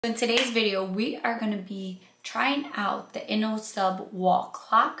In today's video, we are going to be trying out the Innosub wall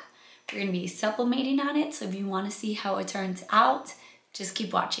clock. We're going to be sublimating on it, so if you want to see how it turns out, just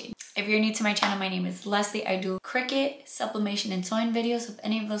keep watching. If you're new to my channel, my name is Leslie. I do Cricut, sublimation, and sewing videos. If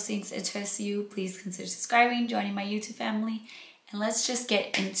any of those things interest you, please consider subscribing, joining my YouTube family, and let's just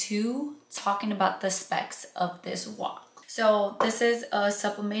get into talking about the specs of this wall. So this is a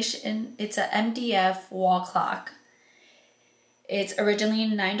sublimation, it's a MDF wall clock. It's originally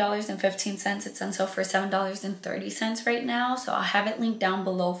 $9.15. It's on sale for $7.30 right now. So I'll have it linked down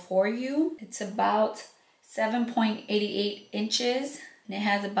below for you. It's about 7.88 inches and it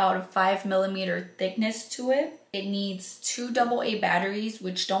has about a 5mm thickness to it. It needs 2 AA batteries,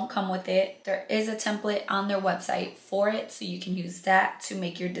 which don't come with it. There is a template on their website for it, so you can use that to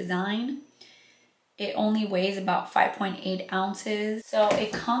make your design. It only weighs about 5.8 ounces. So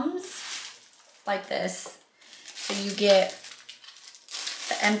it comes like this. So you get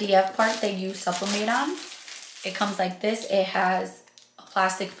the MDF part that you sublimate on. It comes like this. It has a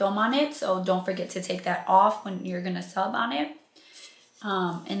plastic film on it, so don't forget to take that off when you're gonna sub on it.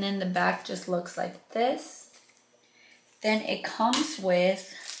 And then the back just looks like this. Then it comes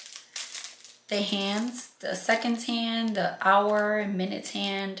with the hands, the seconds hand, the hour and minutes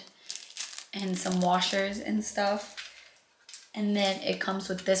hand, and some washers and stuff. And then it comes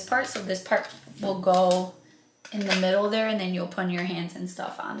with this part, so this part will go in the middle there, and then you'll put your hands and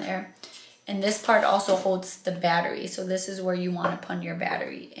stuff on there. And this part also holds the battery, so this is where you want to put your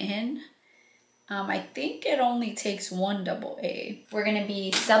battery in. I think it only takes 1 AA. We're going to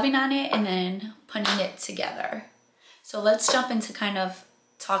be subbing on it and then putting it together. So let's jump into kind of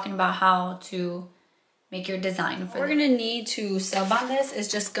talking about how to make your design. What we're going to need to sub on this is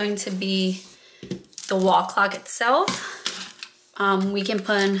just going to be the wall clock itself. We can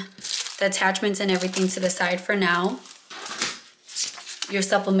put the attachments and everything to the side for now. Your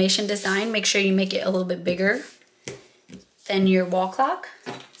sublimation design, make sure you make it a little bit bigger than your wall clock.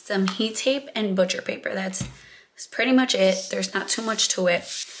 Some heat tape and butcher paper. That's pretty much it. There's not too much to it.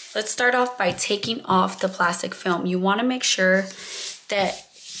 Let's start off by taking off the plastic film. You want to make sure that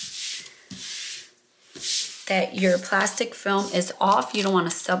your plastic film is off. You don't want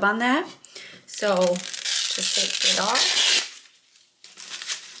to sub on that. So just take it off.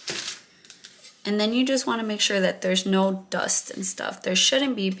 And then you just want to make sure that there's no dust and stuff. There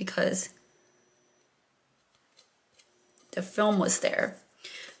shouldn't be because the film was there.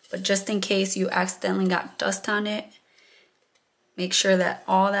 But just in case you accidentally got dust on it, make sure that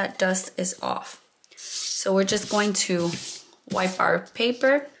all that dust is off. So we're just going to wipe our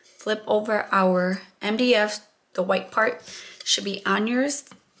paper, flip over our MDF. The white part should be on your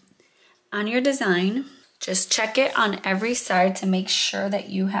design. Just check it on every side to make sure that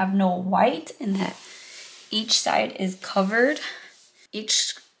you have no white and that each side is covered.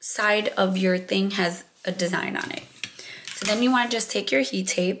 Each side of your thing has a design on it. So then you want to just take your heat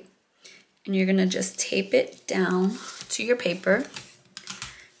tape and you're going to just tape it down to your paper.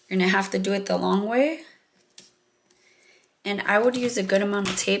 You're going to have to do it the long way. And I would use a good amount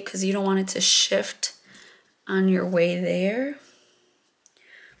of tape because you don't want it to shift on your way there,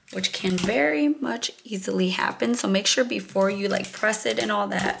 which can very much easily happen. So make sure before you like press it and all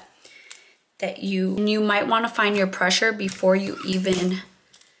that, you might want to find your pressure before you even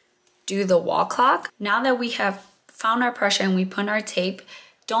do the wall clock. Now that we have found our pressure and we put our tape,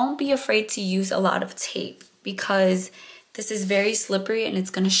 don't be afraid to use a lot of tape because this is very slippery and it's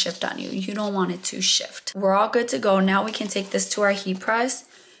going to shift on you. You don't want it to shift. We're all good to go. Now we can take this to our heat press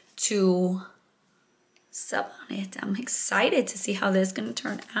to sub on it. I'm excited to see how this is going to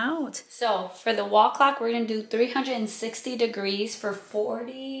turn out. So for the wall clock, we're going to do 360 degrees for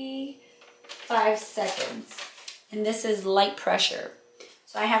 45 seconds. And this is light pressure.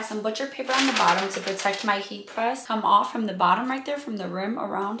 So I have some butcher paper on the bottom to protect my heat press. Come off from the bottom right there, from the rim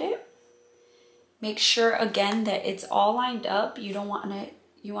around it. Make sure again that it's all lined up. You want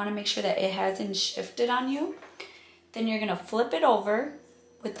to make sure that it hasn't shifted on you. Then you're going to flip it over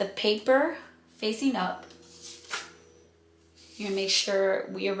with the paper facing up. You're going to make sure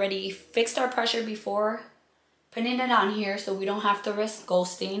we already fixed our pressure before putting it on here so we don't have to risk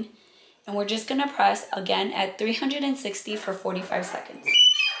ghosting. And we're just going to press again at 360 for 45 seconds.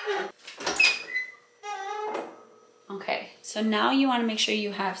 Okay, so now you want to make sure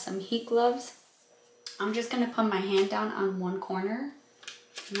you have some heat gloves. I'm just going to put my hand down on one corner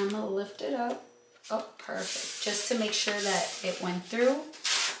and I'm going to lift it up. Oh, perfect. Just to make sure that it went through,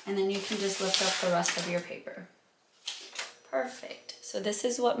 and then you can just lift up the rest of your paper. Perfect. So this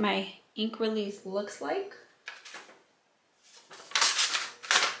is what my ink release looks like.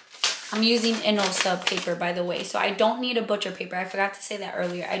 I'm using Innosub paper, by the way. So I don't need a butcher paper. I forgot to say that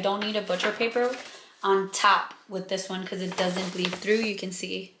earlier. I don't need a butcher paper on top with this one because it doesn't bleed through. You can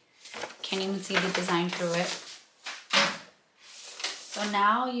see, can't even see the design through it. So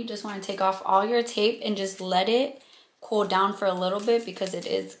now you just want to take off all your tape and just let it cool down for a little bit because it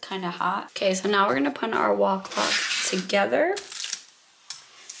is kind of hot. Okay, so now we're going to put our wall clock together.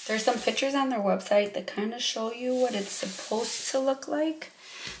 There's some pictures on their website that kind of show you what it's supposed to look like.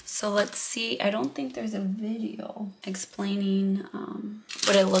 So let's see. I don't think there's a video explaining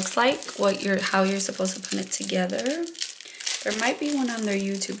what it looks like, how you're supposed to put it together. There might be one on their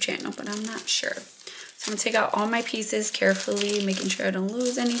YouTube channel, but I'm not sure. So I'm gonna take out all my pieces carefully, making sure I don't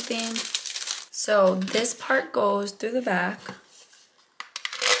lose anything. So this part goes through the back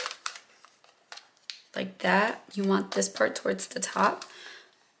like that. You want this part towards the top.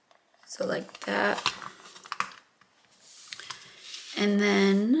 So like that. And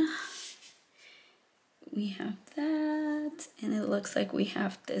then we have that, and it looks like we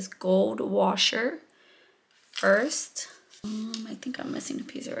have this gold washer first. I think I'm missing a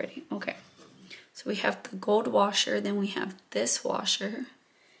piece already. Okay, so we have the gold washer, then we have this washer.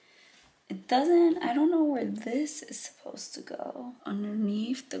 I don't know where this is supposed to go.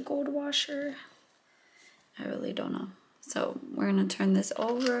 Underneath the gold washer, I really don't know. So we're gonna turn this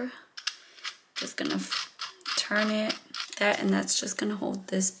over. Just gonna turn it. And that's just gonna hold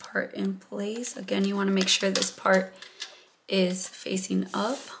this part in place. Again, you want to make sure this part is facing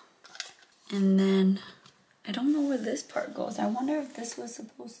up. And then I don't know where this part goes. I wonder if this was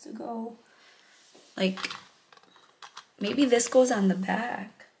supposed to go like, maybe this goes on the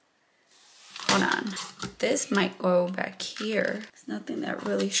back. Hold on, this might go back here. There's nothing that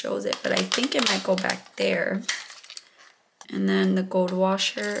really shows it, but I think it might go back there. And then the gold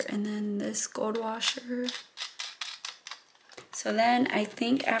washer, and then this gold washer. So then I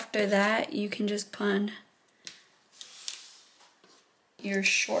think after that, you can just put your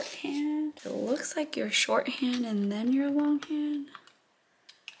shorthand. It looks like your shorthand and then your longhand.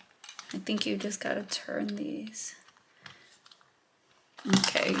 I think you just gotta turn these.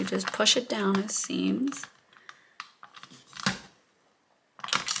 Okay, you just push it down, it seems.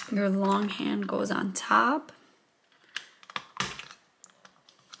 Your longhand goes on top.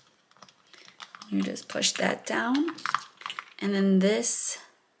 You just push that down. And then this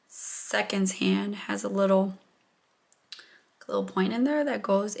second's hand has a little point in there that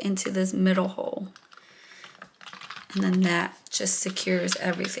goes into this middle hole. And then that just secures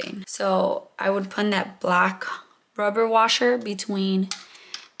everything. So I would put that black rubber washer between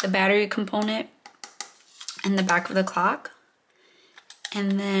the battery component and the back of the clock.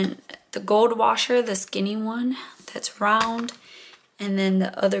 And then the gold washer, the skinny one that's round. And then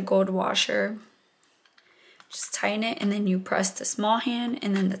the other gold washer, just tighten it, and then you press the small hand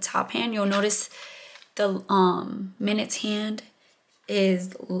and then the top hand. You'll notice the minutes hand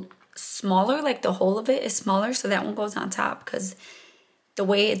is smaller, like the whole of it is smaller, so that one goes on top because the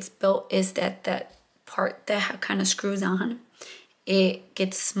way it's built is that part that kind of screws on, it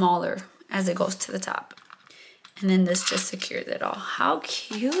gets smaller as it goes to the top. And then this just secures it all. How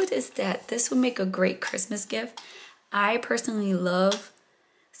cute is that? This would make a great Christmas gift. I personally love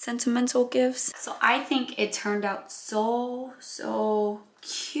sentimental gifts. So I think it turned out so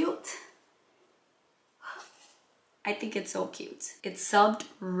cute. I think it's so cute. It subbed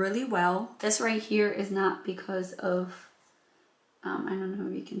really well. This right here is not because of, I don't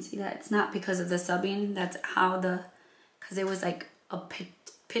know if you can see that. It's not because of the subbing. That's how because it was like a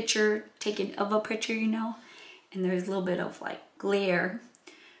picture taken of a picture, you know, and there's a little bit of like glare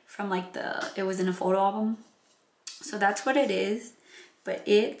from like it was in a photo album. So that's what it is. But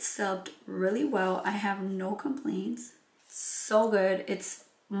it subbed really well. I have no complaints. So good. It's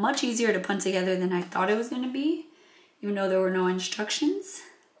much easier to put together than I thought it was going to be. Even though there were no instructions.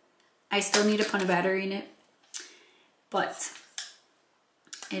 I still need to put a battery in it. But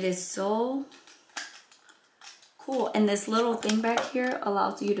it is so cool. And this little thing back here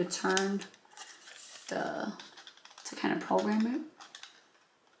allows you to turn to kind of program it.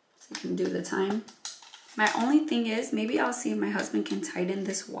 So you can do the time. My only thing is, maybe I'll see if my husband can tighten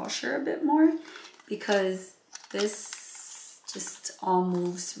this washer a bit more because this just all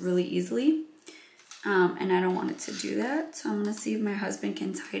moves really easily. And I don't want it to do that. So I'm gonna see if my husband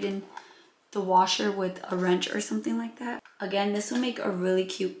can tighten the washer with a wrench or something like that. Again, this will make a really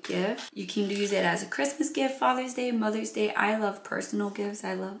cute gift. You can use it as a Christmas gift, Father's Day, Mother's Day. I love personal gifts.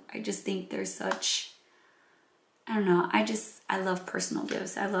 I just think they're such, I don't know, I love personal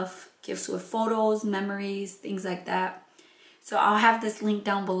gifts. I love gifts with photos, memories, things like that. So I'll have this link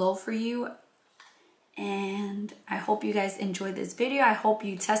down below for you. And I hope you guys enjoyed this video. I hope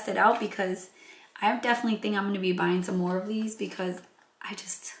you test it out, because I definitely think I'm going to be buying some more of these, because I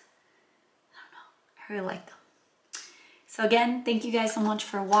don't know, I really like them. So again, thank you guys so much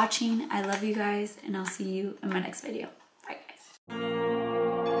for watching. I love you guys, and I'll see you in my next video.